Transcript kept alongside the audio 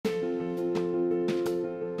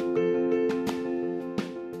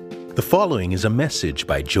The following is a message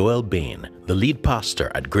by Joel Bain, the lead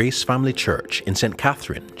pastor at Grace Family Church in St.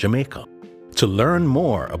 Catherine, Jamaica. To learn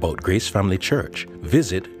more about Grace Family Church,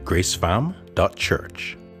 visit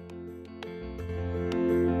gracefam.church.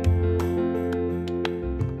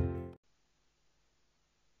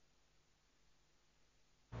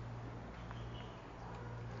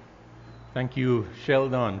 Thank you,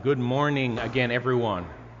 Sheldon. Good morning again, everyone.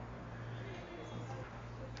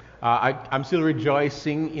 I'm still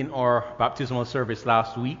rejoicing in our baptismal service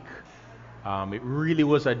last week. It really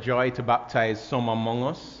was a joy to baptize some among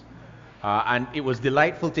us. And it was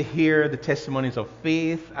delightful to hear the testimonies of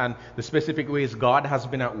faith and the specific ways God has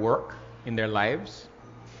been at work in their lives.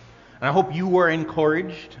 And I hope you were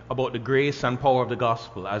encouraged about the grace and power of the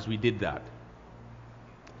gospel as we did that.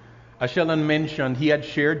 As Sheldon mentioned, he had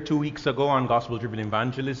shared 2 weeks ago on gospel-driven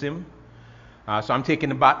evangelism. So I'm taking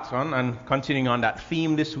the baton and continuing on that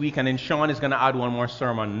theme this week, and then Sean is going to add one more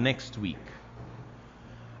sermon next week.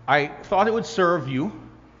 I thought it would serve you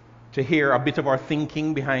to hear a bit of our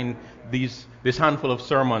thinking behind this handful of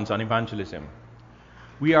sermons on evangelism.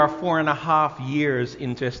 We are 4.5 years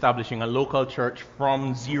into establishing a local church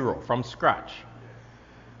from zero, from scratch.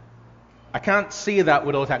 I can't say that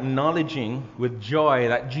without acknowledging with joy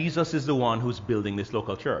that Jesus is the one who's building this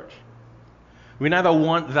local church. We neither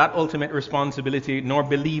want that ultimate responsibility nor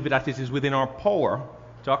believe that it is within our power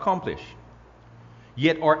to accomplish.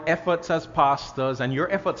 Yet our efforts as pastors and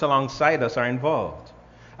your efforts alongside us are involved.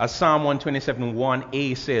 As Psalm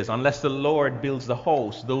 127:1a says, unless the Lord builds the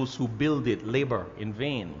house, those who build it labor in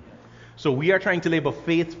vain. So we are trying to labor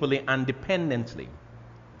faithfully and dependently.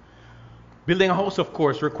 Building a house, of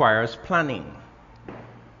course, requires planning.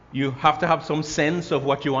 You have to have some sense of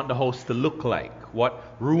what you want the house to look like,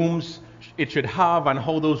 what rooms it should have, and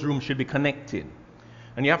how those rooms should be connected.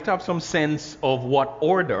 And you have to have some sense of what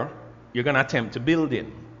order you're going to attempt to build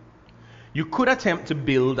in. You could attempt to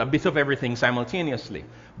build a bit of everything simultaneously,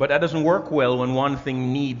 but that doesn't work well when one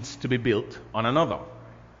thing needs to be built on another.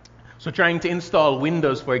 So trying to install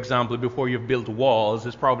windows, for example, before you've built walls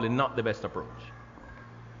is probably not the best approach.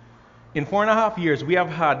 In 4.5 years, we have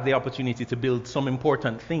had the opportunity to build some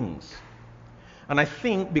important things. And I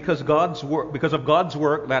think because of God's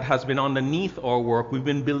work that has been underneath our work, we've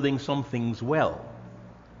been building some things well.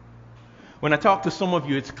 When I talk to some of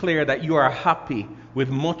you, it's clear that you are happy with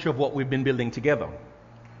much of what we've been building together.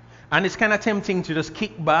 And it's kind of tempting to just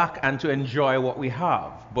kick back and to enjoy what we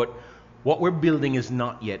have. But what we're building is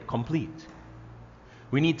not yet complete.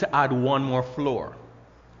 We need to add one more floor.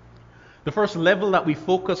 The first level that we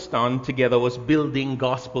focused on together was building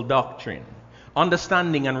gospel doctrine,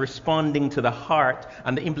 understanding and responding to the heart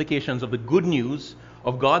and the implications of the good news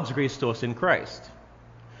of God's grace to us in Christ.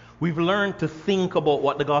 We've learned to think about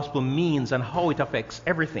what the gospel means and how it affects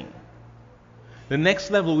everything. The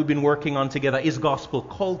next level we've been working on together is gospel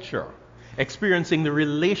culture, experiencing the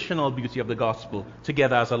relational beauty of the gospel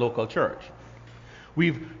together as a local church.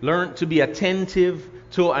 We've learned to be attentive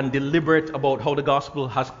to and deliberate about how the gospel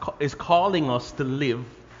is calling us to live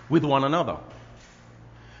with one another.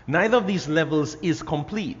 Neither of these levels is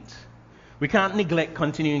complete. We can't neglect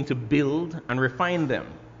continuing to build and refine them.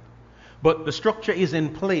 But the structure is in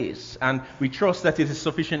place, and we trust that it is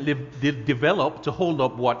sufficiently developed to hold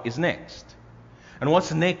up what is next. And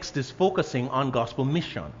what's next is focusing on gospel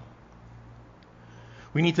mission.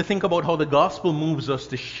 We need to think about how the gospel moves us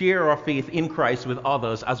to share our faith in Christ with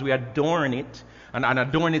others as we adorn it and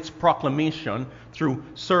adorn its proclamation through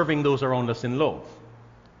serving those around us in love.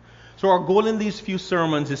 So our goal in these few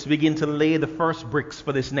sermons is to begin to lay the first bricks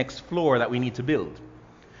for this next floor that we need to build.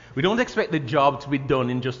 We don't expect the job to be done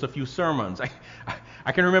in just a few sermons.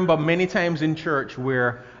 I can remember many times in church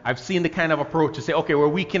where I've seen the kind of approach to say, okay, we're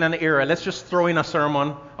weak in an area, let's just throw in a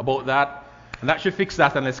sermon about that, and that should fix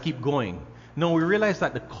that, and let's keep going. No, we realize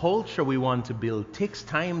that the culture we want to build takes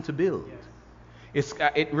time to build.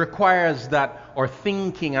 It requires that our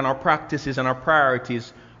thinking and our practices and our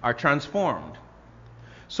priorities are transformed.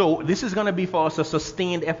 So this is going to be for us a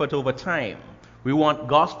sustained effort over time. We want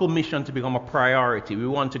gospel mission to become a priority. We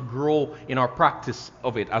want to grow in our practice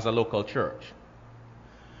of it as a local church.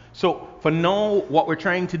 So for now, what we're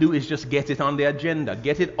trying to do is just get it on the agenda,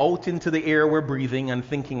 get it out into the air we're breathing and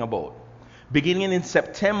thinking about. Beginning in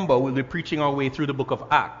September, we'll be preaching our way through the book of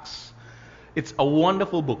Acts. It's a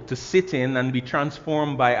wonderful book to sit in and be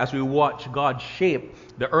transformed by as we watch God shape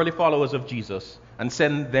the early followers of Jesus and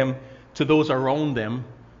send them to those around them,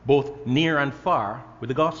 both near and far, with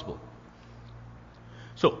the gospel.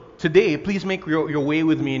 So today, please make your way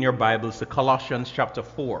with me in your Bibles to Colossians chapter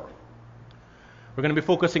 4. We're going to be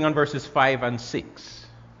focusing on verses 5 and 6.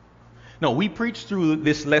 No, we preached through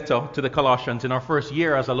this letter to the Colossians in our first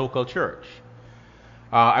year as a local church.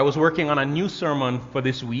 I was working on a new sermon for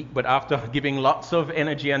this week, but after giving lots of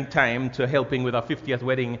energy and time to helping with our 50th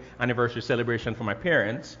wedding anniversary celebration for my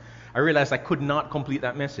parents, I realized I could not complete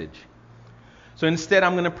that message. So instead,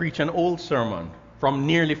 I'm going to preach an old sermon from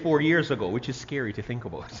nearly 4 years ago, which is scary to think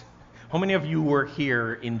about. How many of you were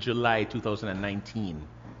here in July 2019?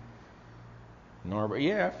 Norbert,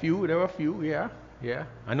 yeah, a few. There were a few, yeah.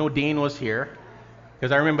 I know Dane was here,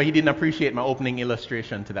 because I remember he didn't appreciate my opening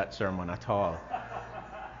illustration to that sermon at all.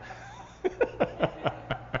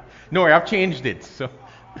 No, I've changed it. So,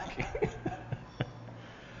 okay.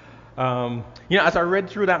 As I read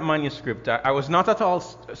through that manuscript, I was not at all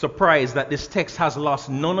surprised that this text has lost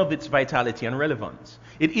none of its vitality and relevance.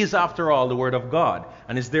 It is, after all, the Word of God,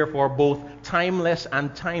 and is therefore both timeless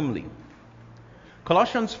and timely.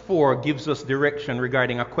 Colossians 4 gives us direction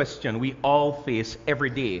regarding a question we all face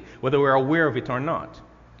every day, whether we're aware of it or not.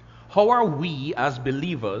 How are we as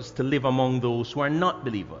believers to live among those who are not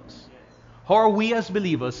believers? How are we as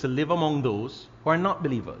believers to live among those who are not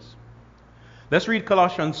believers? Let's read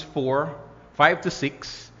Colossians 4, 5 to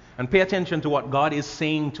 6, and pay attention to what God is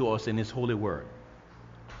saying to us in His holy word.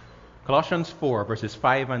 Colossians 4, verses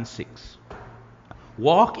 5 and 6.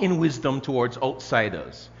 Walk in wisdom towards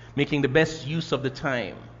outsiders, making the best use of the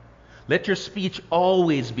time. Let your speech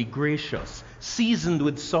always be gracious, seasoned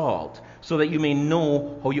with salt, so that you may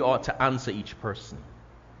know how you ought to answer each person.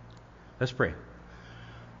 Let's pray.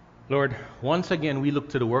 Lord, once again we look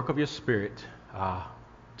to the work of your Spirit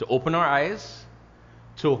to open our eyes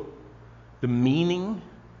to the meaning,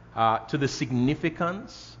 to the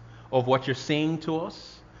significance of what you're saying to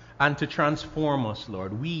us, and to transform us,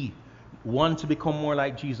 Lord. We want to become more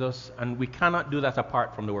like Jesus, and we cannot do that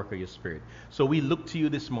apart from the work of your Spirit. So we look to you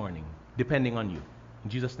this morning, depending on you.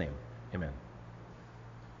 In Jesus' name, amen.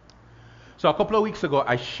 So a couple of weeks ago,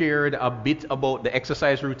 I shared a bit about the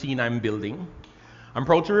exercise routine I'm building. I'm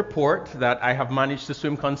proud to report that I have managed to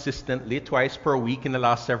swim consistently twice per week in the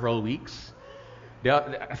last several weeks.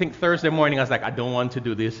 I think Thursday morning I was like, I don't want to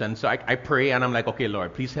do this. And so I pray and I'm like, okay,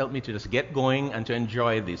 Lord, please help me to just get going and to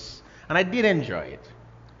enjoy this. And I did enjoy it.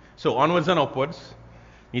 So onwards and upwards.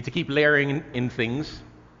 Need to keep layering in things.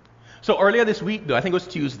 So earlier this week, though, I think it was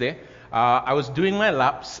Tuesday, I was doing my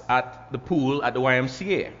laps at the pool at the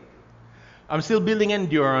YMCA. I'm still building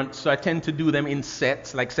endurance, so I tend to do them in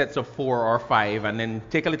sets, like sets of 4 or 5, and then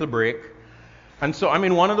take a little break. And so I'm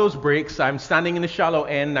in one of those breaks, I'm standing in the shallow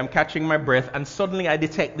end, I'm catching my breath, and suddenly I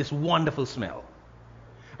detect this wonderful smell.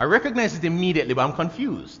 I recognize it immediately, but I'm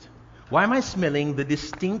confused. Why am I smelling the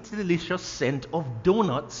distinct, delicious scent of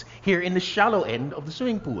donuts here in the shallow end of the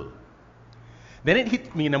swimming pool? Then it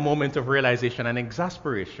hit me in a moment of realization and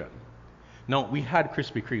exasperation. Now, we had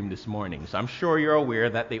Krispy Kreme this morning, so I'm sure you're aware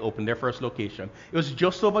that they opened their first location. It was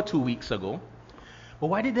just over 2 weeks ago. But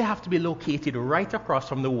why did they have to be located right across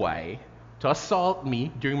from the Y to assault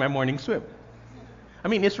me during my morning swim? I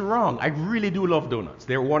mean, it's wrong. I really do love donuts.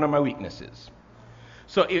 They're one of my weaknesses.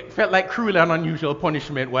 So it felt like cruel and unusual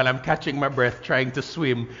punishment while I'm catching my breath trying to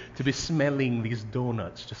swim to be smelling these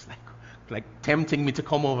donuts, just like tempting me to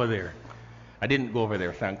come over there. I didn't go over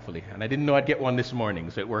there, thankfully, and I didn't know I'd get one this morning,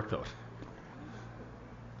 so it worked out.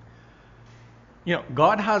 You know,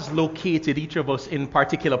 God has located each of us in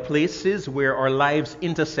particular places where our lives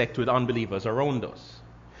intersect with unbelievers around us.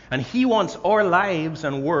 And He wants our lives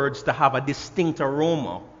and words to have a distinct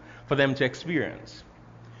aroma for them to experience.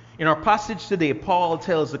 In our passage today, Paul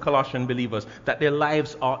tells the Colossian believers that their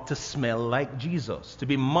lives ought to smell like Jesus, to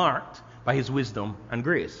be marked by His wisdom and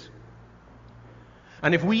grace.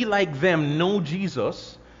 And if we, like them, know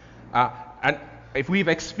Jesus, and if we've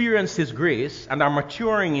experienced His grace and are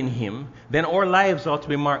maturing in Him, then our lives ought to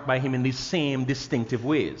be marked by Him in these same distinctive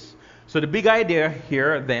ways. So the big idea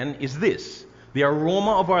here then is this: the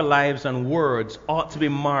aroma of our lives and words ought to be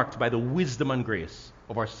marked by the wisdom and grace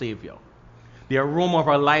of our Savior. The aroma of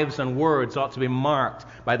our lives and words ought to be marked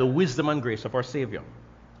by the wisdom and grace of our Savior.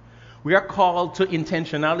 We are called to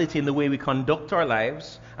intentionality in the way we conduct our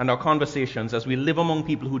lives and our conversations as we live among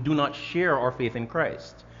people who do not share our faith in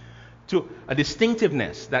Christ, to a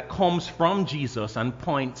distinctiveness that comes from Jesus and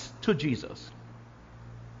points to Jesus.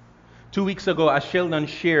 2 weeks ago, as Sheldon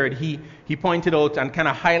shared, he pointed out and kind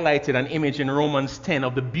of highlighted an image in Romans 10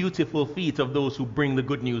 of the beautiful feet of those who bring the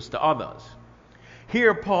good news to others.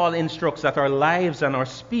 Here, Paul instructs that our lives and our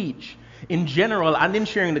speech, in general and in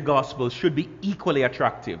sharing the gospel, should be equally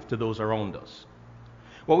attractive to those around us.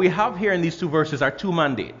 What we have here in these 2 verses are 2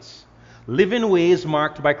 mandates: live in ways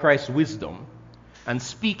marked by Christ's wisdom, and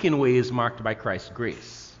speak in ways marked by Christ's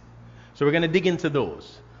grace. So we're going to dig into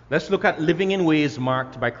those. Let's look at living in ways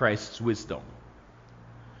marked by Christ's wisdom.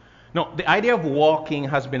 Now, the idea of walking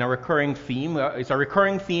has been a recurring theme. It's a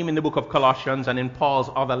recurring theme in the book of Colossians and in Paul's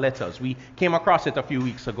other letters. We came across it a few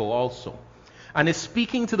weeks ago also. And it's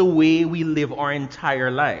speaking to the way we live our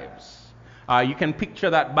entire lives. You can picture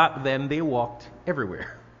that back then they walked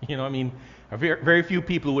everywhere. You know, I mean, very few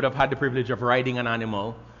people would have had the privilege of riding an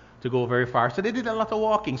animal to go very far. So they did a lot of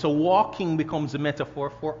walking. So walking becomes a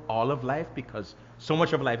metaphor for all of life because so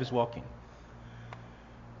much of life is walking.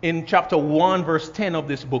 In chapter 1, verse 10 of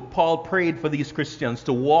this book, Paul prayed for these Christians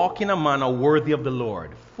to walk in a manner worthy of the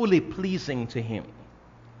Lord, fully pleasing to Him.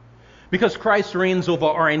 Because Christ reigns over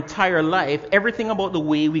our entire life, everything about the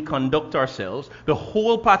way we conduct ourselves, the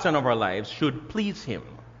whole pattern of our lives should please Him.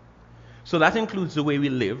 So that includes the way we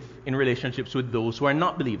live in relationships with those who are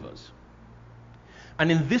not believers.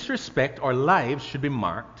 And in this respect, our lives should be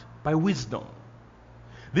marked by wisdom.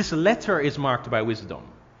 This letter is marked by wisdom.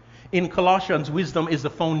 In Colossians, wisdom is the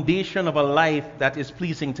foundation of a life that is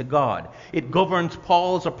pleasing to God. It governs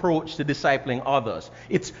Paul's approach to discipling others.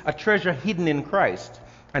 It's a treasure hidden in Christ,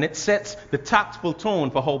 and it sets the tactful tone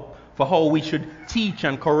for how we should teach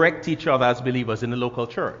and correct each other as believers in the local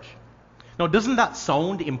church. Now, doesn't that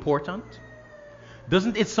sound important?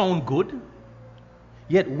 Doesn't it sound good?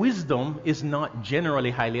 Yet wisdom is not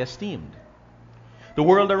generally highly esteemed. The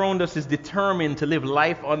world around us is determined to live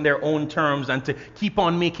life on their own terms and to keep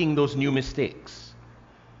on making those new mistakes.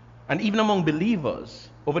 And even among believers,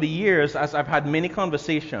 over the years, as I've had many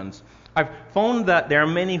conversations, I've found that there are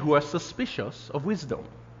many who are suspicious of wisdom.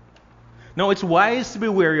 Now, it's wise to be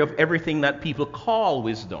wary of everything that people call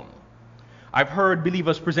wisdom. I've heard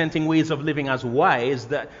believers presenting ways of living as wise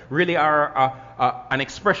that really are an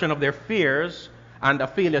expression of their fears and a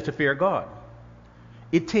failure to fear God.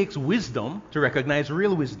 It takes wisdom to recognize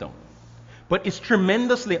real wisdom. But it's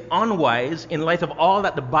tremendously unwise, in light of all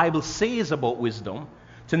that the Bible says about wisdom,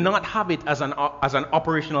 to not have it as an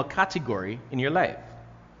operational category in your life.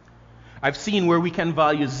 I've seen where we can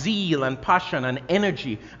value zeal and passion and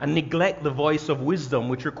energy and neglect the voice of wisdom,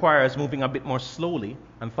 which requires moving a bit more slowly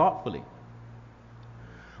and thoughtfully.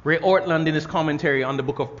 Ray Ortland, in his commentary on the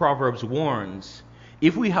book of Proverbs, warns,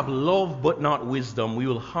 if we have love but not wisdom, we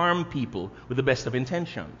will harm people with the best of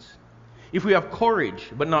intentions. If we have courage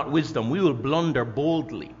but not wisdom, we will blunder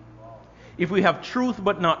boldly. If we have truth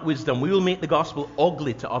but not wisdom, we will make the gospel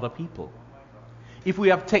ugly to other people. If we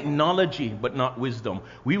have technology but not wisdom,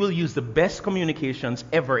 we will use the best communications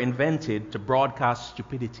ever invented to broadcast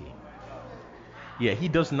stupidity. Yeah, he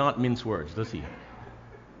does not mince words, does he?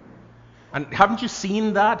 And haven't you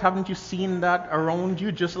seen that? Haven't you seen that around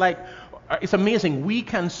you? Just like, it's amazing. We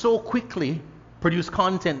can so quickly produce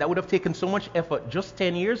content that would have taken so much effort just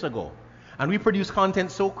 10 years ago. And we produce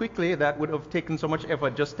content so quickly that would have taken so much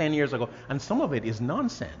effort just 10 years ago. And some of it is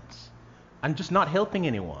nonsense and just not helping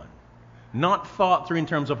anyone. Not thought through in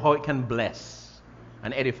terms of how it can bless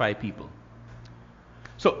and edify people.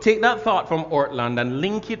 So take that thought from Ortland and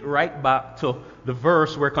link it right back to the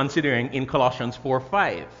verse we're considering in Colossians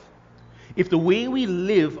 4:5. If the way we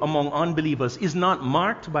live among unbelievers is not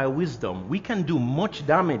marked by wisdom, we can do much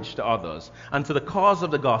damage to others and to the cause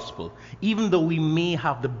of the gospel, even though we may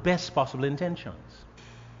have the best possible intentions.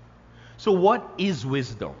 So what is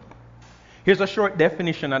wisdom? Here's a short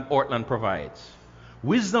definition that Ortland provides.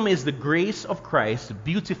 Wisdom is the grace of Christ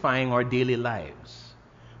beautifying our daily lives.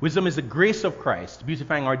 Wisdom is the grace of Christ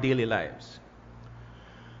beautifying our daily lives.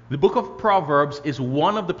 The book of Proverbs is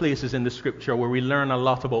one of the places in the scripture where we learn a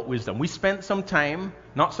lot about wisdom. We spent some time,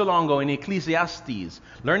 not so long ago, in Ecclesiastes,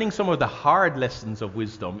 learning some of the hard lessons of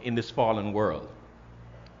wisdom in this fallen world.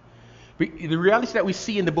 The reality that we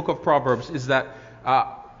see in the book of Proverbs is that,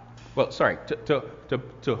 to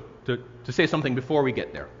say something before we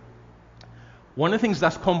get there. One of the things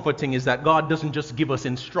that's comforting is that God doesn't just give us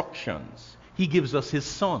instructions. He gives us His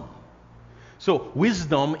Son. So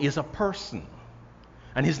wisdom is a person.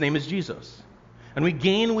 And His name is Jesus. And we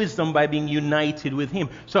gain wisdom by being united with Him.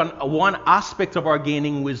 So one aspect of our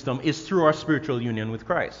gaining wisdom is through our spiritual union with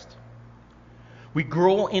Christ. We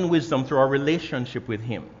grow in wisdom through our relationship with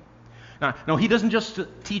Him. Now He doesn't just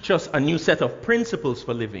teach us a new set of principles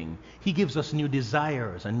for living. He gives us new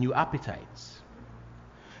desires and new appetites.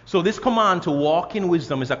 So this command to walk in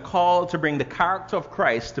wisdom is a call to bring the character of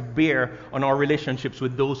Christ to bear on our relationships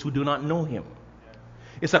with those who do not know Him.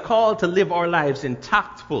 It's a call to live our lives in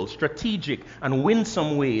tactful, strategic, and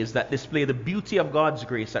winsome ways that display the beauty of God's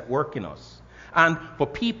grace at work in us. And for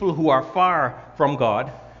people who are far from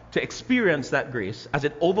God to experience that grace as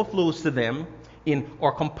it overflows to them in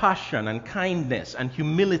our compassion and kindness and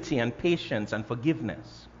humility and patience and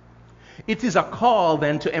forgiveness. It is a call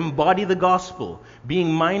then to embody the gospel,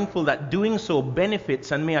 being mindful that doing so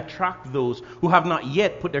benefits and may attract those who have not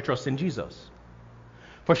yet put their trust in Jesus.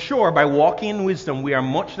 For sure, by walking in wisdom, we are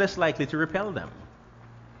much less likely to repel them.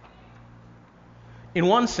 In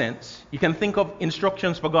one sense, you can think of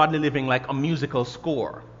instructions for godly living like a musical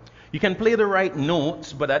score. You can play the right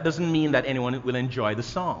notes, but that doesn't mean that anyone will enjoy the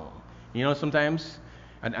song. You know, sometimes,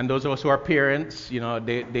 and those of us who are parents, you know,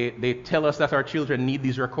 they tell us that our children need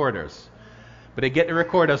these recorders. But they get the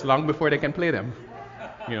recorders long before they can play them,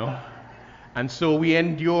 you know. And so we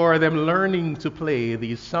endure them learning to play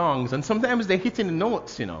these songs. And sometimes they're hitting the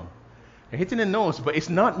notes, you know. They're hitting the notes, but it's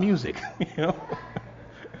not music, you know.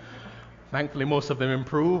 Thankfully, most of them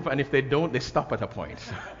improve, and if they don't, they stop at a point.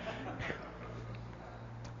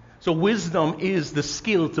 So wisdom is the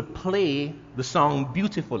skill to play the song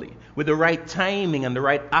beautifully, with the right timing and the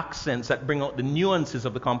right accents that bring out the nuances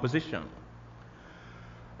of the composition.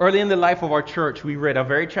 Early in the life of our church, we read a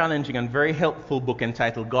very challenging and very helpful book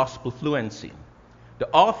entitled Gospel Fluency. The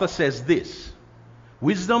author says this: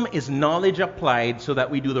 wisdom is knowledge applied so that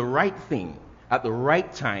we do the right thing at the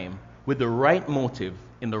right time with the right motive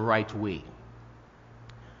in the right way.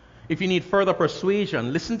 If you need further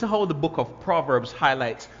persuasion, listen to how the book of Proverbs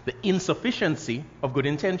highlights the insufficiency of good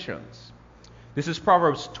intentions. This is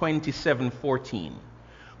Proverbs 27:14.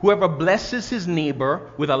 Whoever blesses his neighbor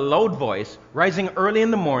with a loud voice, rising early in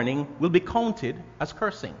the morning, will be counted as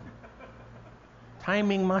cursing.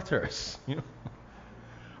 Timing matters.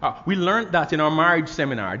 We learned that in our marriage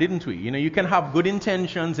seminar, didn't we? You know, you can have good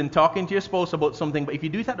intentions in talking to your spouse about something, but if you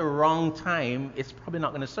do it at the wrong time, it's probably not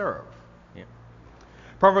going to serve. Yeah.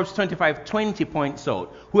 Proverbs 25:20 points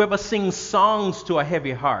out, whoever sings songs to a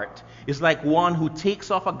heavy heart is like one who takes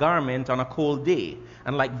off a garment on a cold day,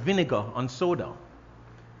 and like vinegar on soda.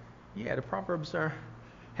 Yeah, the Proverbs are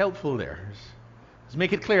helpful there. Let's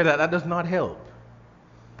make it clear that that does not help.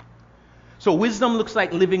 So wisdom looks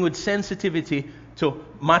like living with sensitivity to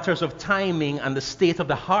matters of timing and the state of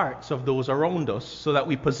the hearts of those around us, so that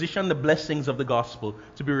we position the blessings of the gospel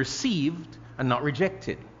to be received and not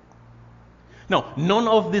rejected. Now, none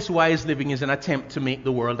of this wise living is an attempt to make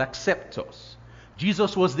the world accept us.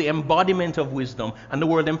 Jesus was the embodiment of wisdom, and the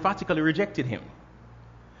world emphatically rejected him.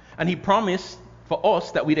 And he promised for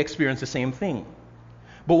us that we'd experience the same thing.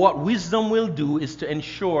 But what wisdom will do is to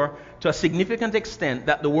ensure to a significant extent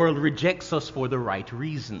that the world rejects us for the right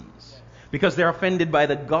reasons, because they're offended by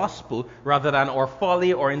the gospel rather than our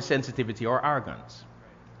folly or insensitivity or arrogance.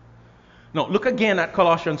 Now, look again at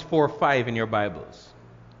Colossians 4:5 in your Bibles.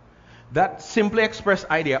 That simply expressed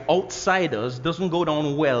idea, outsiders, doesn't go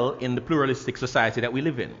down well in the pluralistic society that we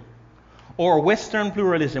live in. Or Western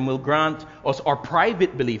pluralism will grant us our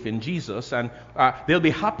private belief in Jesus, and they'll be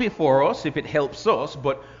happy for us if it helps us,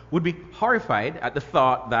 but would be horrified at the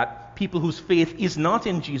thought that people whose faith is not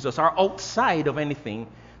in Jesus are outside of anything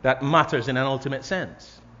that matters in an ultimate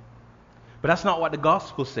sense. But that's not what the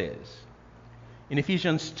gospel says. In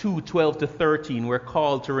Ephesians 2:12-13, we're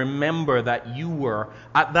called to remember that you were,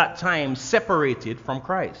 at that time, separated from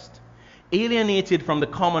Christ, alienated from the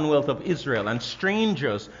commonwealth of Israel, and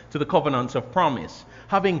strangers to the covenants of promise,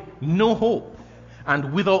 having no hope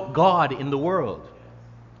and without God in the world.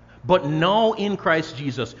 But now in Christ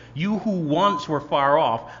Jesus, you who once were far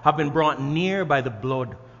off have been brought near by the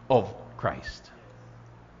blood of Christ.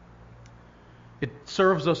 It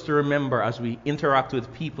serves us to remember as we interact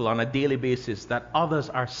with people on a daily basis that others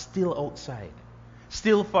are still outside,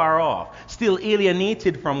 still far off, still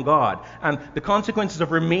alienated from God, and the consequences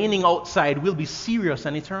of remaining outside will be serious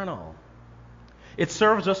and eternal. It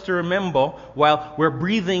serves us to remember, while we're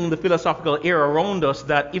breathing the philosophical air around us,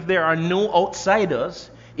 that if there are no outsiders,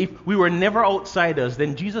 if we were never outsiders,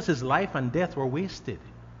 then Jesus' life and death were wasted.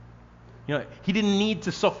 You know, he didn't need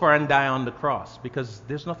to suffer and die on the cross because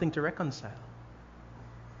there's nothing to reconcile.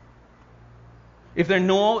 If there are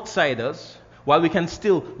no outsiders, while we can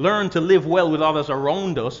still learn to live well with others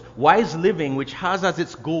around us, wise living, which has as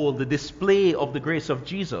its goal the display of the grace of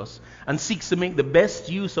Jesus and seeks to make the best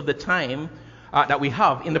use of the time that we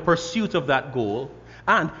have in the pursuit of that goal,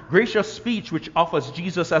 and gracious speech, which offers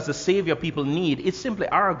Jesus as the Savior people need, is simply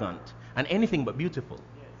arrogant and anything but beautiful.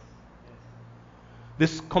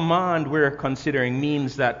 This command we're considering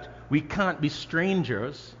means that we can't be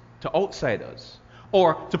strangers to outsiders.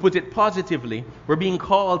 Or, to put it positively, we're being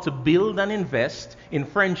called to build and invest in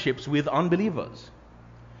friendships with unbelievers.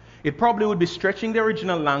 It probably would be stretching the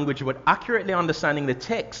original language, but accurately understanding the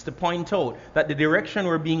text to point out that the direction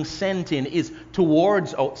we're being sent in is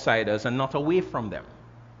towards outsiders and not away from them.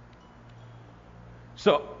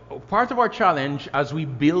 So, part of our challenge as we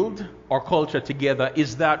build our culture together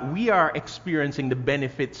is that we are experiencing the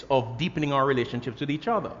benefits of deepening our relationships with each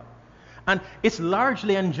other. And it's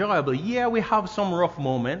largely enjoyable. Yeah, we have some rough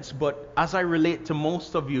moments, but as I relate to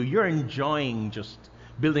most of you, you're enjoying just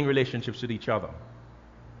building relationships with each other.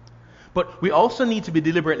 But we also need to be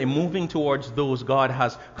deliberately moving towards those God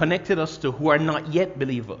has connected us to who are not yet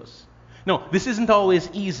believers. No, this isn't always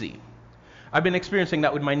easy. I've been experiencing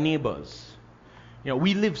that with my neighbors.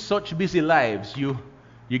 We live such busy lives. You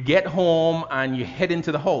get home and you head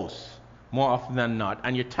into the house more often than not,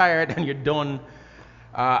 and you're tired and you're done.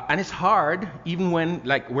 And it's hard, even when,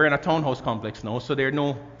 we're in a townhouse complex now, so there are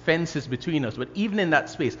no fences between us. But even in that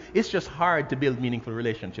space, it's just hard to build meaningful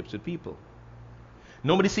relationships with people.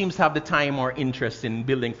 Nobody seems to have the time or interest in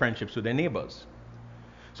building friendships with their neighbors.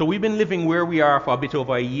 So we've been living where we are for a bit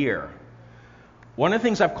over a year. One of the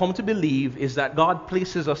things I've come to believe is that God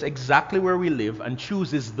places us exactly where we live and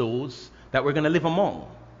chooses those that we're going to live among.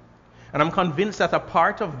 And I'm convinced that a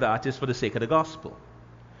part of that is for the sake of the gospel.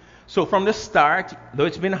 So from the start, though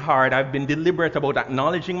it's been hard, I've been deliberate about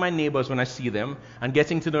acknowledging my neighbors when I see them and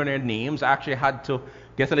getting to know their names. I actually had to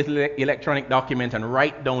get a little electronic document and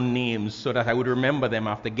write down names so that I would remember them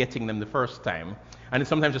after getting them the first time. And then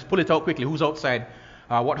sometimes just pull it out quickly. Who's outside?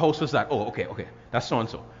 What house was that? Oh, okay. That's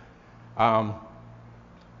so-and-so.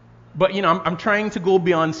 But I'm trying to go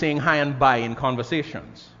beyond saying hi and bye in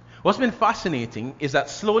conversations. What's been fascinating is that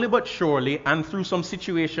slowly but surely, and through some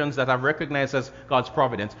situations that I've recognized as God's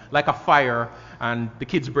providence, like a fire and the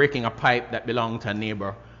kids breaking a pipe that belonged to a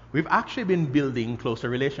neighbor, we've actually been building closer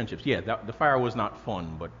relationships. Yeah, the fire was not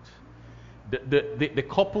fun, but the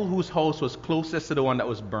couple whose house was closest to the one that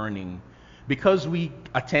was burning, because we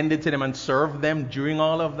attended to them and served them during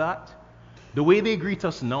all of that, the way they greet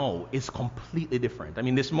us now is completely different. I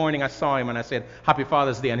mean, this morning I saw him and I said, Happy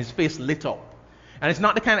Father's Day, and his face lit up. And it's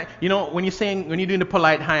not the kind of, when you're doing the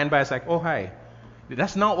polite hi and bye, it's like, oh, hi.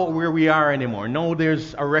 That's not where we are anymore. No,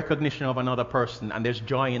 there's a recognition of another person, and there's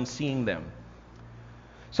joy in seeing them.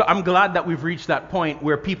 So I'm glad that we've reached that point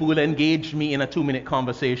where people will engage me in a 2-minute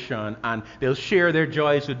conversation, and they'll share their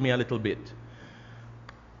joys with me a little bit.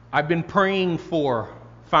 I've been praying for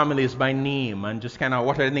families by name, and just kind of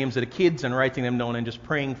what are the names of the kids, and writing them down and just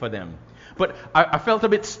praying for them. But I felt a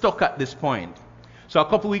bit stuck at this point. So a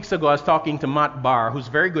couple weeks ago, I was talking to Matt Barr, who's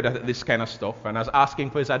very good at this kind of stuff, and I was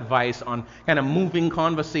asking for his advice on kind of moving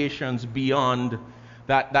conversations beyond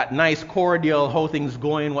that nice, cordial, how things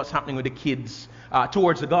going, what's happening with the kids,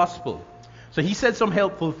 towards the gospel. So he said some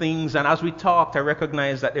helpful things, and as we talked, I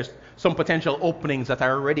recognized that there's some potential openings that I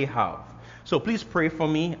already have. So please pray for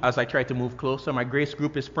me as I try to move closer. My grace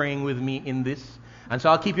group is praying with me in this, and so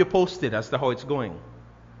I'll keep you posted as to how it's going.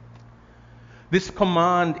 This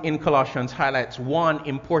command in Colossians highlights one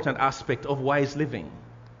important aspect of wise living.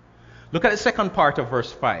 Look at the second part of verse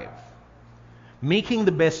 5. Making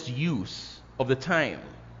the best use of the time.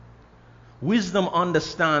 Wisdom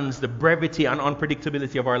understands the brevity and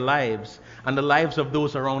unpredictability of our lives and the lives of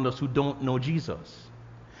those around us who don't know Jesus.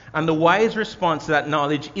 And the wise response to that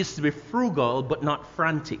knowledge is to be frugal but not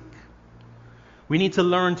frantic. We need to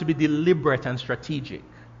learn to be deliberate and strategic.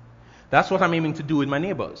 That's what I'm aiming to do with my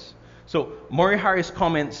neighbors. So Murray Harris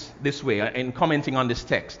comments this way in commenting on this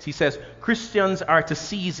text. He says, Christians are to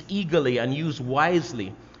seize eagerly and use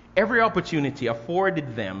wisely every opportunity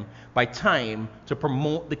afforded them by time to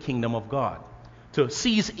promote the kingdom of God. To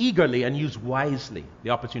seize eagerly and use wisely the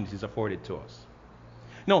opportunities afforded to us.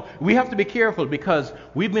 No, we have to be careful because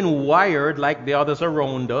we've been wired, like the others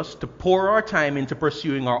around us, to pour our time into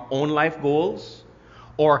pursuing our own life goals,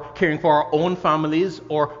 or caring for our own families,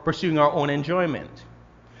 or pursuing our own enjoyment.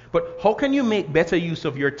 But how can you make better use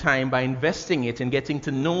of your time by investing it in getting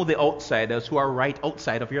to know the outsiders who are right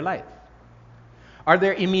outside of your life? Are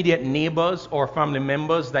there immediate neighbors or family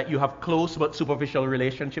members that you have close but superficial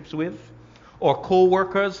relationships with? Or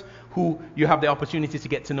co-workers who you have the opportunity to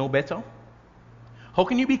get to know better? How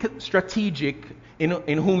can you be strategic in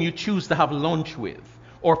whom you choose to have lunch with,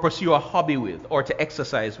 or pursue a hobby with, or to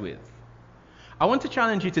exercise with? I want to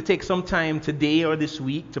challenge you to take some time today or this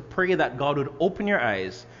week to pray that God would open your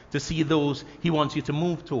eyes to see those He wants you to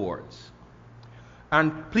move towards.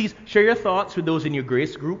 And please share your thoughts with those in your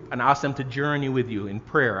grace group and ask them to journey with you in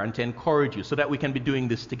prayer and to encourage you so that we can be doing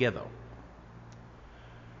this together.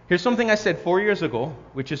 Here's something I said 4 years ago,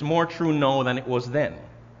 which is more true now than it was then.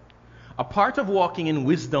 A part of walking in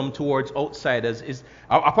wisdom towards outsiders is,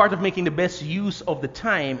 a part of making the best use of the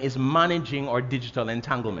time is managing our digital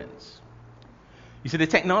entanglements. You see, the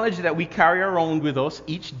technology that we carry around with us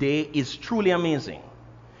each day is truly amazing.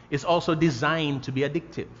 It's also designed to be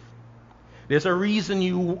addictive. There's a reason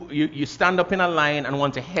you stand up in a line and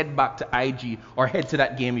want to head back to IG or head to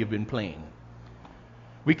that game you've been playing.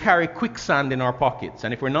 We carry quicksand in our pockets,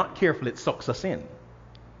 and if we're not careful, it sucks us in.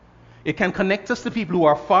 It can connect us to people who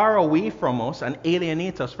are far away from us and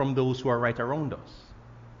alienate us from those who are right around us.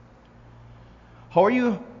 How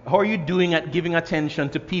are you doing at giving attention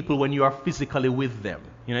to people when you are physically with them?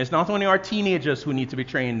 It's not only our teenagers who need to be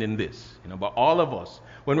trained in this, but all of us.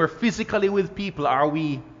 When we're physically with people, are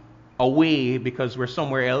we away because we're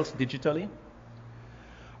somewhere else digitally?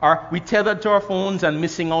 Are we tethered to our phones and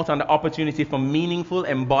missing out on the opportunity for meaningful,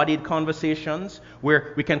 embodied conversations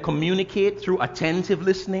where we can communicate through attentive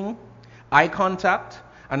listening, eye contact,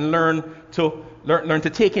 and learn to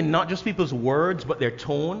take in not just people's words, but their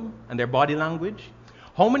tone and their body language?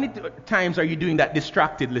 How many times are you doing that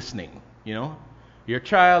distracted listening? Your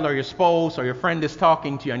child or your spouse or your friend is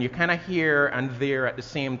talking to you, and you kind of hear and there at the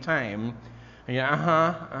same time, and you're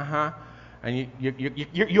and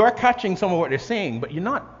you are catching some of what they're saying, but you're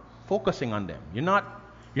not focusing on them. You're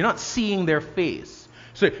not seeing their face.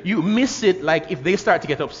 So you miss it, like if they start to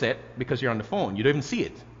get upset because you're on the phone. You don't even see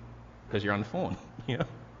it because you're on the phone.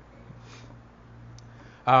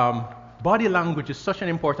 Body language is such an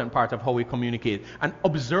important part of how we communicate, and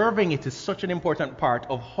observing it is such an important part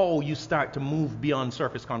of how you start to move beyond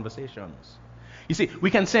surface conversations. You see, we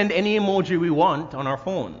can send any emoji we want on our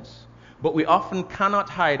phones, but we often cannot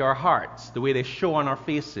hide our hearts the way they show on our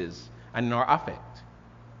faces and in our affect.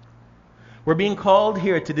 We're being called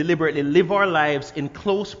here to deliberately live our lives in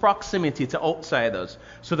close proximity to outsiders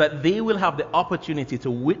so that they will have the opportunity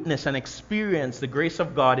to witness and experience the grace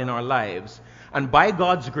of God in our lives, and by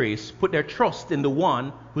God's grace, put their trust in the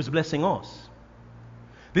one who's blessing us.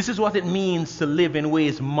 This is what it means to live in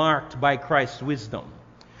ways marked by Christ's wisdom.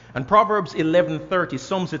 And Proverbs 11:30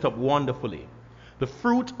 sums it up wonderfully. The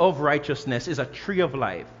fruit of righteousness is a tree of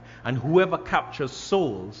life, and whoever captures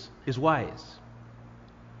souls is wise.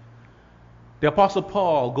 The Apostle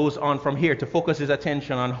Paul goes on from here to focus his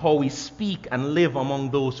attention on how we speak and live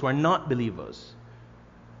among those who are not believers.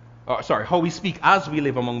 How we speak as we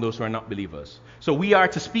live among those who are not believers. So we are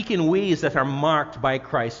to speak in ways that are marked by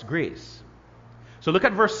Christ's grace. So look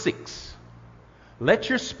at verse 6. Let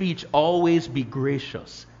your speech always be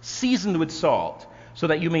gracious, seasoned with salt, so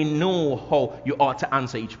that you may know how you ought to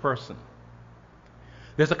answer each person.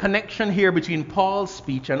 There's a connection here between Paul's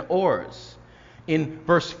speech and ours. In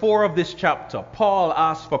verse 4 of this chapter, Paul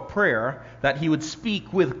asks for prayer that he would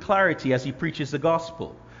speak with clarity as he preaches the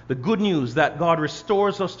gospel. The good news that God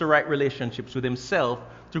restores us to right relationships with himself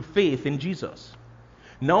through faith in Jesus.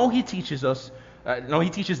 Now he teaches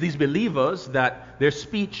these believers that their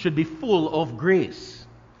speech should be full of grace.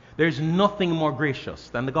 There's nothing more gracious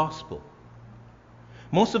than the gospel.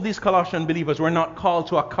 Most of these Colossian believers were not called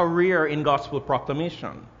to a career in gospel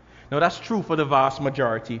proclamation. Now that's true for the vast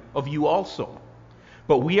majority of you also.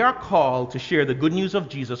 But we are called to share the good news of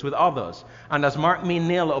Jesus with others. And as Mark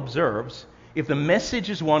Meynell observes, if the message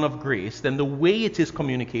is one of grace, then the way it is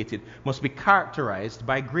communicated must be characterized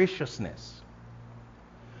by graciousness.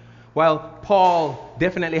 While Paul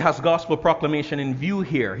definitely has gospel proclamation in view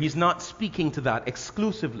here, he's not speaking to that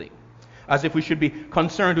exclusively, as if we should be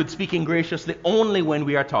concerned with speaking graciously only when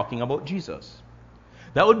we are talking about Jesus.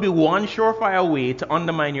 That would be one surefire way to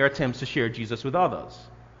undermine your attempts to share Jesus with others.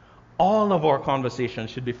 All of our conversations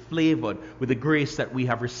should be flavored with the grace that we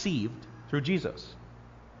have received through Jesus.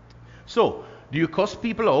 So, do you cuss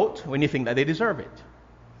people out when you think that they deserve it?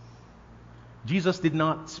 Jesus did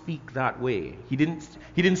not speak that way. He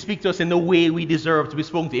didn't speak to us in the way we deserve to be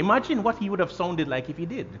spoken to. Imagine what he would have sounded like if he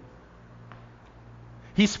did.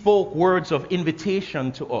 He spoke words of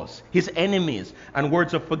invitation to us, his enemies, and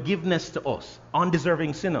words of forgiveness to us,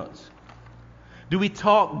 undeserving sinners. Do we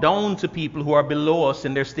talk down to people who are below us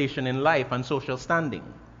in their station in life and social standing?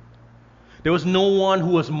 There was no one who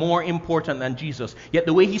was more important than Jesus. Yet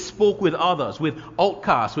the way he spoke with others, with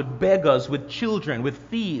outcasts, with beggars, with children, with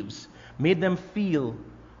thieves, made them feel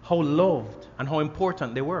how loved and how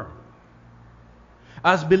important they were.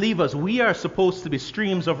 As believers, we are supposed to be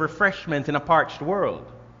streams of refreshment in a parched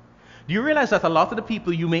world. Do you realize that a lot of the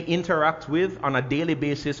people you may interact with on a daily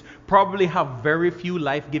basis probably have very few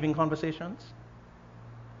life-giving conversations?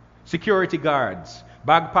 Security guards,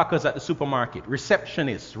 bag packers at the supermarket,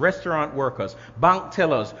 receptionists, restaurant workers, bank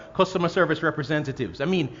tellers, customer service representatives. I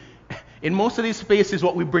mean, in most of these spaces,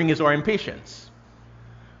 what we bring is our impatience.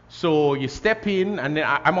 So you step in, and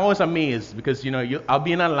I'm always amazed because, I'll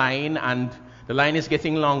be in a line, and the line is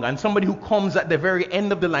getting long, and somebody who comes at the very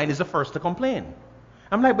end of the line is the first to complain.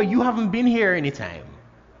 I'm like, but you haven't been here any time.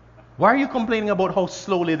 Why are you complaining about how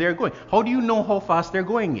slowly they're going? How do you know how fast they're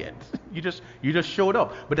going yet? You just showed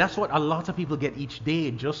up. But that's what a lot of people get each day,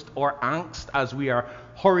 just our angst as we are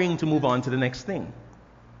hurrying to move on to the next thing.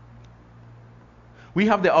 We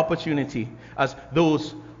have the opportunity as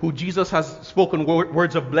those who Jesus has spoken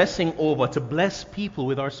words of blessing over to bless people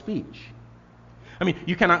with our speech. I mean,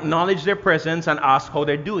 you can acknowledge their presence and ask how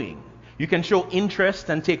they're doing. You can show interest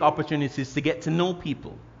and take opportunities to get to know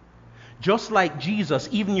people. Just like Jesus,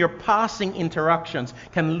 even your passing interactions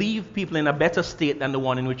can leave people in a better state than the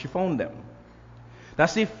one in which you found them.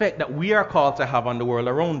 That's the effect that we are called to have on the world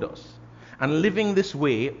around us. And living this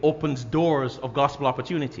way opens doors of gospel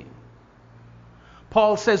opportunity.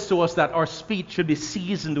 Paul says to us that our speech should be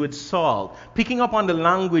seasoned with salt, picking up on the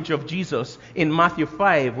language of Jesus in Matthew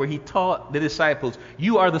 5, where he taught the disciples,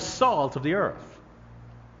 "You are the salt of the earth."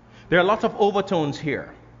 There are a lot of overtones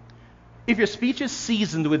here. If your speech is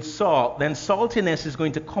seasoned with salt, then saltiness is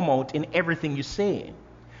going to come out in everything you say,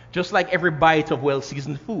 just like every bite of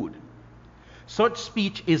well-seasoned food. Such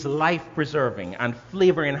speech is life-preserving and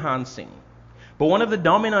flavor-enhancing. But one of the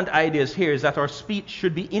dominant ideas here is that our speech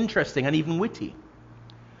should be interesting and even witty.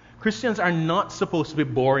 Christians are not supposed to be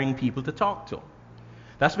boring people to talk to.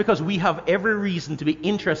 That's because we have every reason to be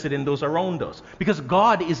interested in those around us, because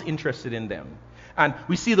God is interested in them. And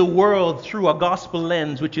we see the world through a gospel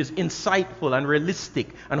lens which is insightful and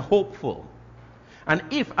realistic and hopeful. And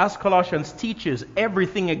if, as Colossians teaches,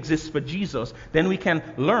 everything exists for Jesus, then we can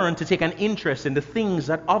learn to take an interest in the things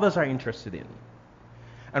that others are interested in.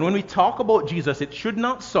 And when we talk about Jesus, it should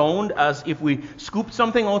not sound as if we scooped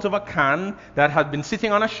something out of a can that had been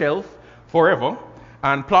sitting on a shelf forever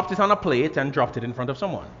and plopped it on a plate and dropped it in front of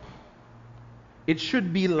someone. It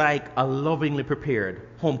should be like a lovingly prepared,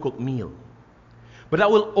 home-cooked meal. But that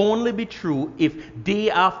will only be true if day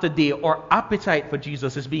after day our appetite for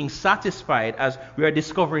Jesus is being satisfied as we are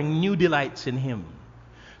discovering new delights in Him.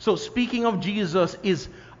 So speaking of Jesus is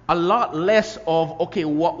a lot less of, okay,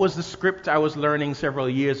 what was the script I was learning several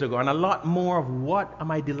years ago, and a lot more of what am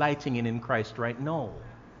I delighting in Christ right now.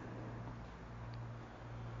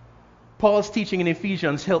 Paul's teaching in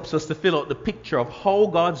Ephesians helps us to fill out the picture of how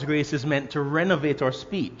God's grace is meant to renovate our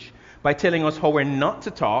speech by telling us how we're not to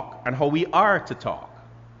talk and how we are to talk.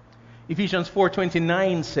 Ephesians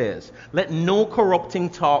 4:29 says, "Let no corrupting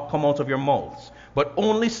talk come out of your mouths, but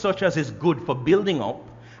only such as is good for building up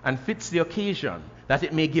and fits the occasion, that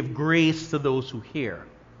it may give grace to those who hear."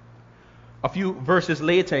 A few verses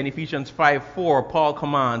later in Ephesians 5:4, Paul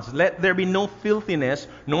commands, "Let there be no filthiness,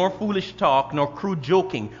 nor foolish talk, nor crude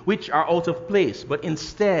joking, which are out of place, but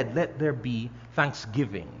instead let there be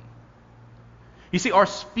thanksgiving." You see, our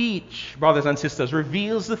speech, brothers and sisters,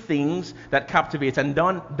 reveals the things that captivate and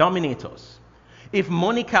dominate us. If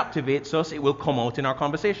money captivates us, it will come out in our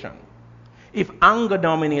conversation. If anger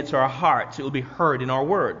dominates our hearts, it will be heard in our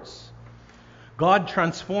words. God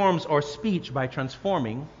transforms our speech by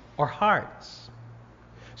transforming our hearts.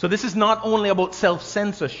 So this is not only about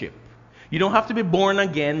self-censorship. You don't have to be born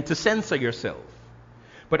again to censor yourself.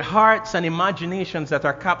 But hearts and imaginations that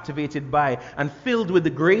are captivated by and filled with the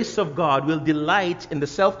grace of God will delight in the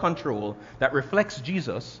self-control that reflects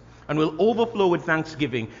Jesus and will overflow with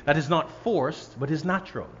thanksgiving that is not forced but is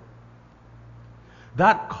natural.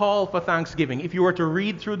 That call for thanksgiving, if you were to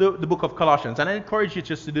read through the book of Colossians, and I encourage you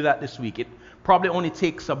just to do that this week, it probably only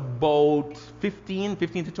takes about 15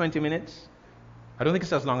 to 20 minutes. I don't think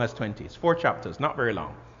it's as long as 20. It's 4 chapters, not very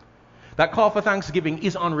long. That call for thanksgiving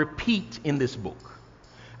is on repeat in this book.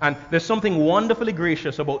 And there's something wonderfully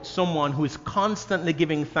gracious about someone who is constantly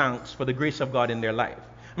giving thanks for the grace of God in their life.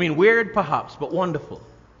 I mean, weird perhaps, but wonderful.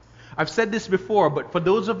 I've said this before, but for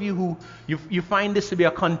those of you who you find this to be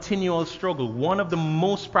a continual struggle, one of the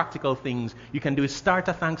most practical things you can do is start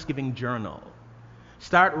a Thanksgiving journal.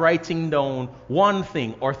 Start writing down one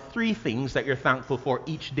thing or 3 things that you're thankful for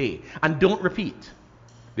each day. And don't repeat.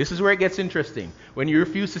 This is where it gets interesting. When you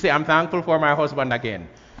refuse to say, "I'm thankful for my husband again,"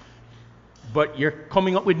 but you're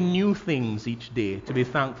coming up with new things each day to be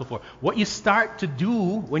thankful for. What you start to do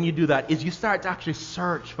when you do that is you start to actually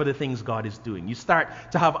search for the things God is doing. You start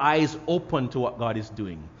to have eyes open to what God is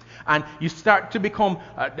doing. And you start to become,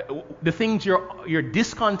 the things you're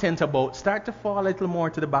discontent about start to fall a little more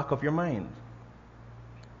to the back of your mind.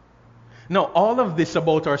 Now, all of this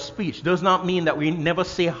about our speech does not mean that we never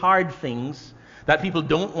say hard things that people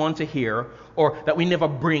don't want to hear, or that we never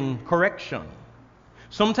bring correction.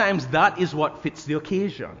 Sometimes that is what fits the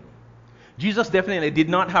occasion. Jesus definitely did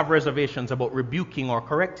not have reservations about rebuking or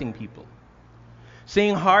correcting people.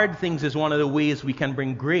 Saying hard things is one of the ways we can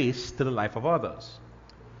bring grace to the life of others.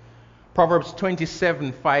 Proverbs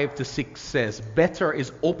 27:5-6 says, "Better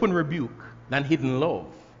is open rebuke than hidden love,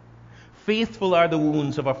 Faithful are the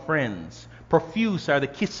wounds of a friend. Profuse are the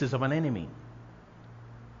kisses of an enemy.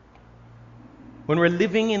 When we're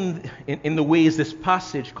living in the ways this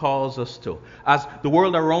passage calls us to, as the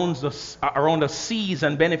world around us sees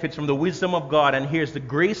and benefits from the wisdom of God and hears the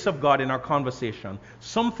grace of God in our conversation,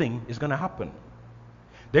 something is going to happen.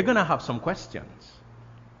 They're going to have some questions.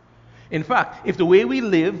 In fact, if the way we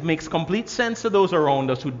live makes complete sense to those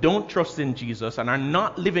around us who don't trust in Jesus and are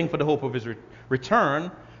not living for the hope of his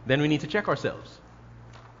return, then we need to check ourselves.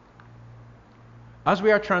 As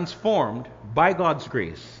we are transformed by God's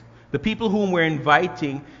grace, the people whom we're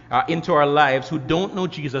inviting into our lives who don't know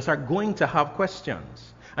Jesus are going to have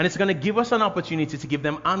questions. And it's going to give us an opportunity to give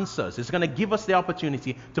them answers. It's going to give us the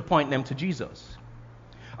opportunity to point them to Jesus.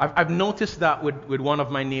 I've noticed that with one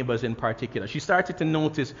of my neighbors in particular. She started to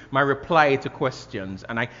notice my reply to questions.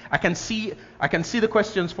 And I can see the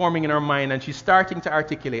questions forming in her mind, and she's starting to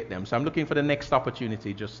articulate them. So I'm looking for the next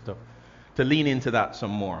opportunity just to lean into that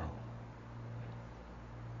some more.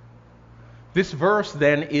 This verse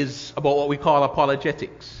then is about what we call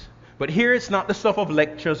apologetics. But here it's not the stuff of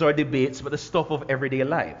lectures or debates, but the stuff of everyday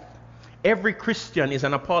life. Every Christian is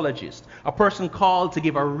an apologist, a person called to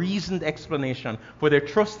give a reasoned explanation for their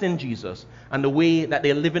trust in Jesus and the way that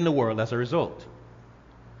they live in the world as a result.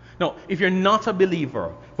 Now, if you're not a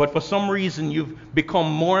believer, but for some reason you've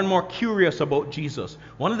become more and more curious about Jesus,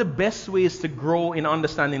 one of the best ways to grow in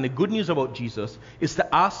understanding the good news about Jesus is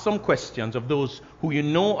to ask some questions of those who you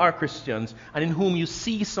know are Christians and in whom you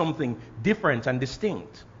see something different and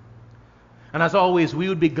distinct. And as always, we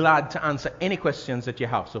would be glad to answer any questions that you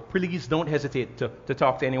have, so please don't hesitate to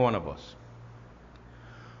talk to any one of us.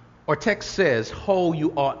 Our text says how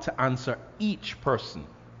you ought to answer each person.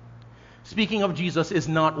 Speaking of Jesus is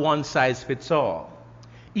not one size fits all.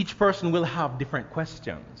 Each person will have different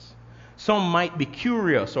questions. Some might be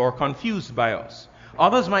curious or confused by us.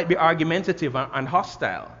 Others might be argumentative and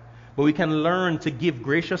hostile. But we can learn to give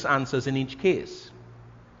gracious answers in each case.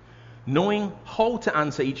 Knowing how to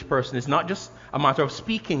answer each person is not just a matter of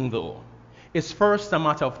speaking, though. It's first a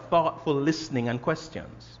matter of thoughtful listening and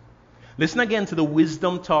questions. Listen again to the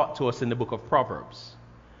wisdom taught to us in the book of Proverbs.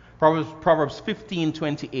 Proverbs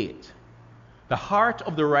 15:28. The heart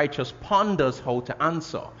of the righteous ponders how to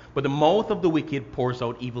answer, but the mouth of the wicked pours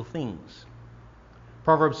out evil things.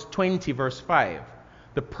 Proverbs 20, verse 5.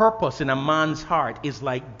 The purpose in a man's heart is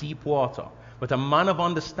like deep water, but a man of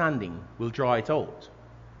understanding will draw it out.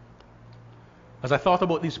 As I thought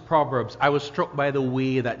about these proverbs, I was struck by the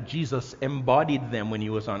way that Jesus embodied them when he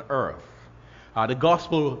was on earth. The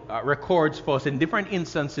gospel records for us in different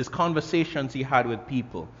instances conversations he had with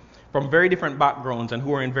people from very different backgrounds and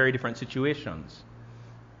who are in very different situations.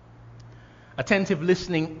 Attentive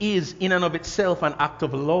listening is in and of itself an act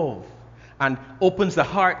of love and opens the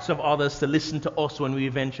hearts of others to listen to us when we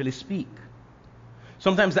eventually speak.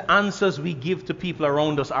 Sometimes the answers we give to people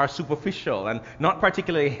around us are superficial and not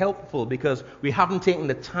particularly helpful because we haven't taken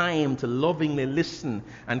the time to lovingly listen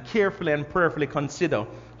and carefully and prayerfully consider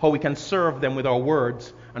how we can serve them with our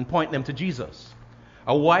words and point them to Jesus.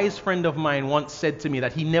 A wise friend of mine once said to me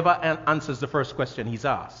that he never answers the first question he's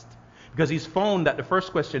asked because he's found that the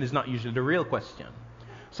first question is not usually the real question.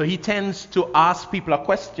 So he tends to ask people a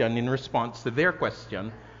question in response to their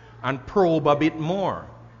question and probe a bit more.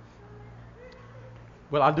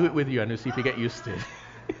 Well, I'll do it with you and we'll see if you get used to it.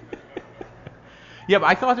 Yeah, but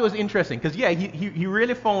I thought it was interesting because, he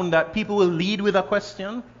really found that people will lead with a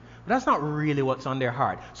question, but that's not really what's on their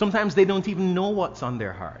heart. Sometimes they don't even know what's on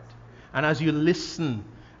their heart. And as you listen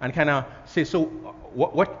and kind of say, so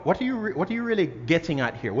what are you really getting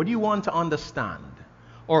at here? What do you want to understand?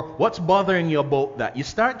 Or what's bothering you about that? You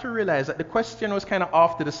start to realize that the question was kind of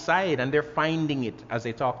off to the side and they're finding it as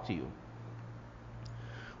they talk to you.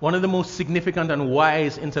 One of the most significant and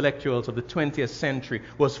wise intellectuals of the 20th century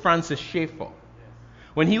was Francis Schaeffer.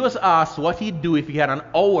 When he was asked what he'd do if he had an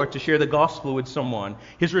hour to share the gospel with someone,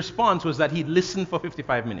 his response was that he'd listen for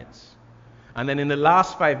 55 minutes. And then in the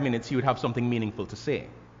last 5 minutes, he would have something meaningful to say.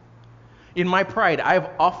 In my pride, I've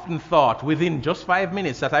often thought within just 5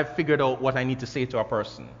 minutes that I've figured out what I need to say to a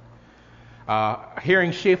person.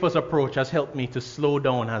 Hearing Schaeffer's approach has helped me to slow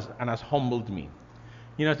down and has humbled me.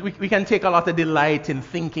 You know, we can take a lot of delight in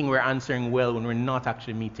thinking we're answering well when we're not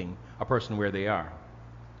actually meeting a person where they are.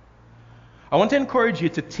 I want to encourage you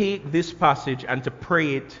to take this passage and to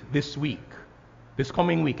pray it this week, this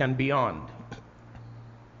coming week and beyond.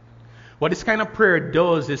 What this kind of prayer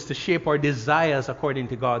does is to shape our desires according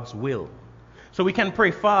to God's will. So we can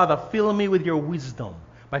pray, Father, fill me with your wisdom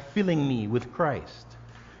by filling me with Christ.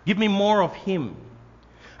 Give me more of him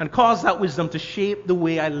and cause that wisdom to shape the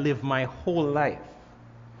way I live my whole life.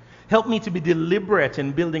 Help me to be deliberate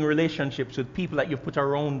in building relationships with people that you've put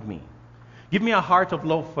around me. Give me a heart of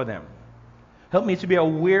love for them. Help me to be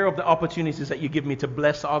aware of the opportunities that you give me to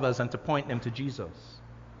bless others and to point them to Jesus.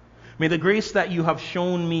 May the grace that you have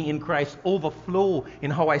shown me in Christ overflow in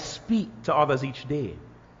how I speak to others each day.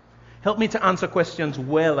 Help me to answer questions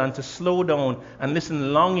well and to slow down and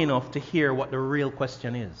listen long enough to hear what the real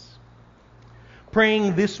question is.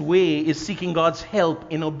 Praying this way is seeking God's help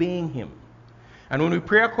in obeying Him. And when we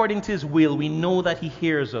pray according to His will, we know that He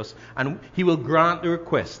hears us and He will grant the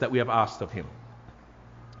requests that we have asked of Him.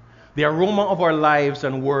 The aroma of our lives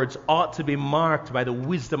and words ought to be marked by the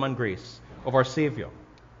wisdom and grace of our Saviour.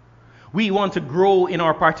 We want to grow in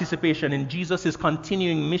our participation in Jesus'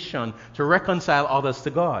 continuing mission to reconcile others to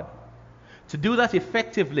God. To do that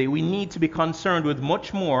effectively, we need to be concerned with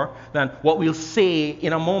much more than what we'll say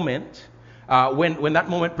in a moment when that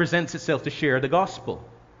moment presents itself to share the gospel.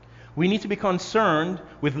 We need to be concerned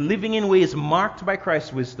with living in ways marked by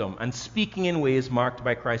Christ's wisdom and speaking in ways marked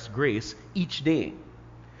by Christ's grace each day.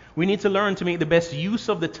 We need to learn to make the best use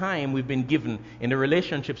of the time we've been given in the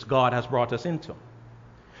relationships God has brought us into.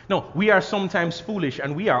 No, we are sometimes foolish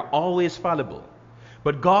and we are always fallible.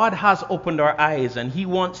 But God has opened our eyes and He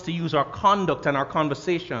wants to use our conduct and our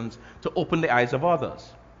conversations to open the eyes of others.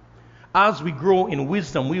 As we grow in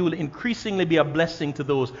wisdom, we will increasingly be a blessing to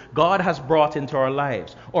those God has brought into our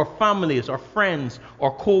lives, our families, our friends,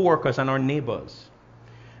 our co-workers, and our neighbors.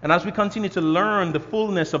 And as we continue to learn the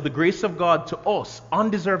fullness of the grace of God to us,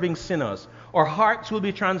 undeserving sinners, our hearts will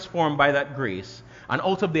be transformed by that grace, and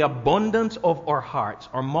out of the abundance of our hearts,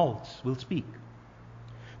 our mouths will speak.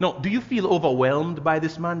 Now, do you feel overwhelmed by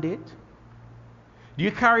this mandate? Do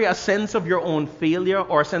you carry a sense of your own failure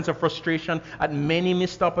or a sense of frustration at many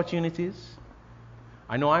missed opportunities?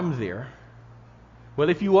 I know I'm there. Well,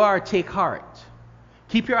 if you are, take heart.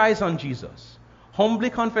 Keep your eyes on Jesus. Humbly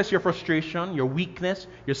confess your frustration, your weakness,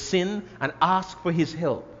 your sin, and ask for His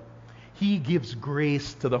help. He gives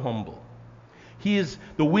grace to the humble. He is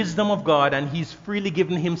the wisdom of God, and He's freely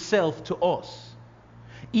given Himself to us.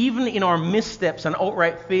 Even in our missteps and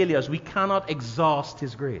outright failures, we cannot exhaust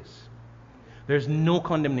His grace. There's no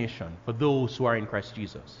condemnation for those who are in Christ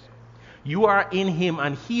Jesus. You are in Him,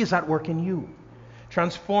 and He is at work in you,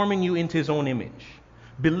 transforming you into His own image.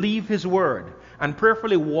 Believe His word, and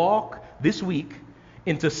prayerfully walk this week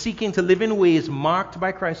into seeking to live in ways marked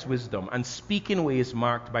by Christ's wisdom and speak in ways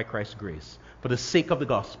marked by Christ's grace for the sake of the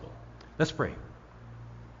gospel. Let's pray.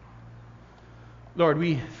 Lord,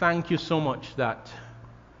 we thank You so much that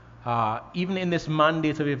even in this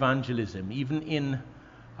mandate of evangelism, even in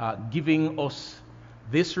giving us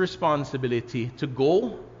this responsibility to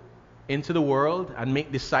go into the world and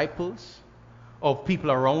make disciples of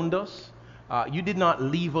people around us, You did not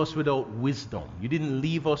leave us without wisdom. You didn't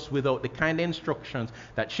leave us without the kind of instructions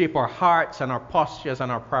that shape our hearts and our postures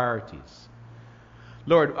and our priorities.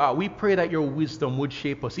 Lord, we pray that Your wisdom would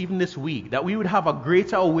shape us even this week, that we would have a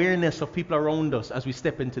greater awareness of people around us as we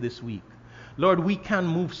step into this week. Lord, we can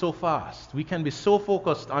move so fast. We can be so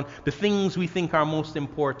focused on the things we think are most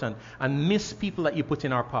important and miss people that You put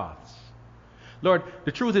in our paths. Lord,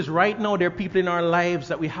 the truth is right now there are people in our lives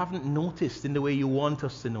that we haven't noticed in the way You want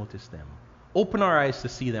us to notice them. Open our eyes to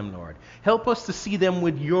see them, Lord. Help us to see them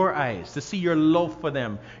with Your eyes, to see Your love for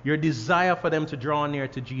them, Your desire for them to draw near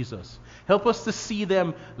to Jesus. Help us to see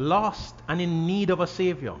them lost and in need of a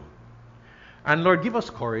Savior. And Lord, give us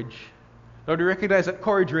courage. Lord, we recognize that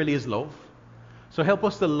courage really is love. So help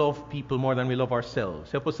us to love people more than we love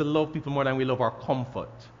ourselves. Help us to love people more than we love our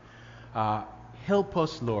comfort. Help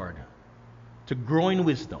us, Lord, to grow in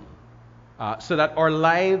wisdom. So that our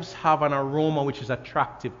lives have an aroma which is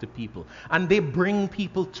attractive to people. And they bring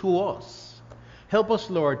people to us. Help us,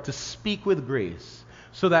 Lord, to speak with grace.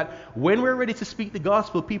 So that when we're ready to speak the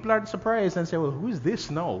gospel, people aren't surprised and say, well, who is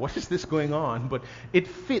this now? What is this going on? But it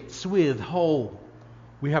fits with how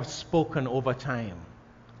we have spoken over time.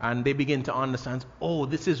 And they begin to understand, oh,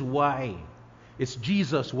 this is why. It's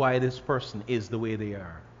Jesus why this person is the way they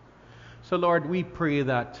are. So, Lord, we pray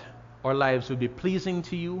that our lives would be pleasing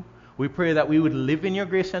to You. We pray that we would live in Your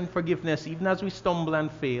grace and forgiveness even as we stumble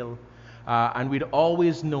and fail. And we'd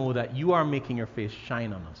always know that You are making Your face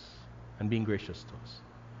shine on us and being gracious to us.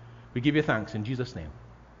 We give You thanks in Jesus' name.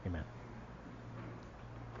 Amen.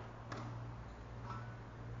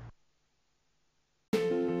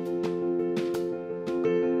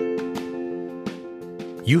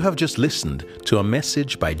 You have just listened to a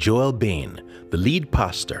message by Joel Bain, the lead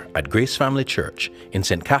pastor at Grace Family Church in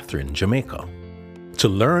St. Catherine, Jamaica. To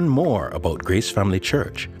learn more about Grace Family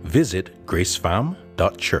Church, visit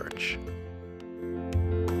gracefam.church.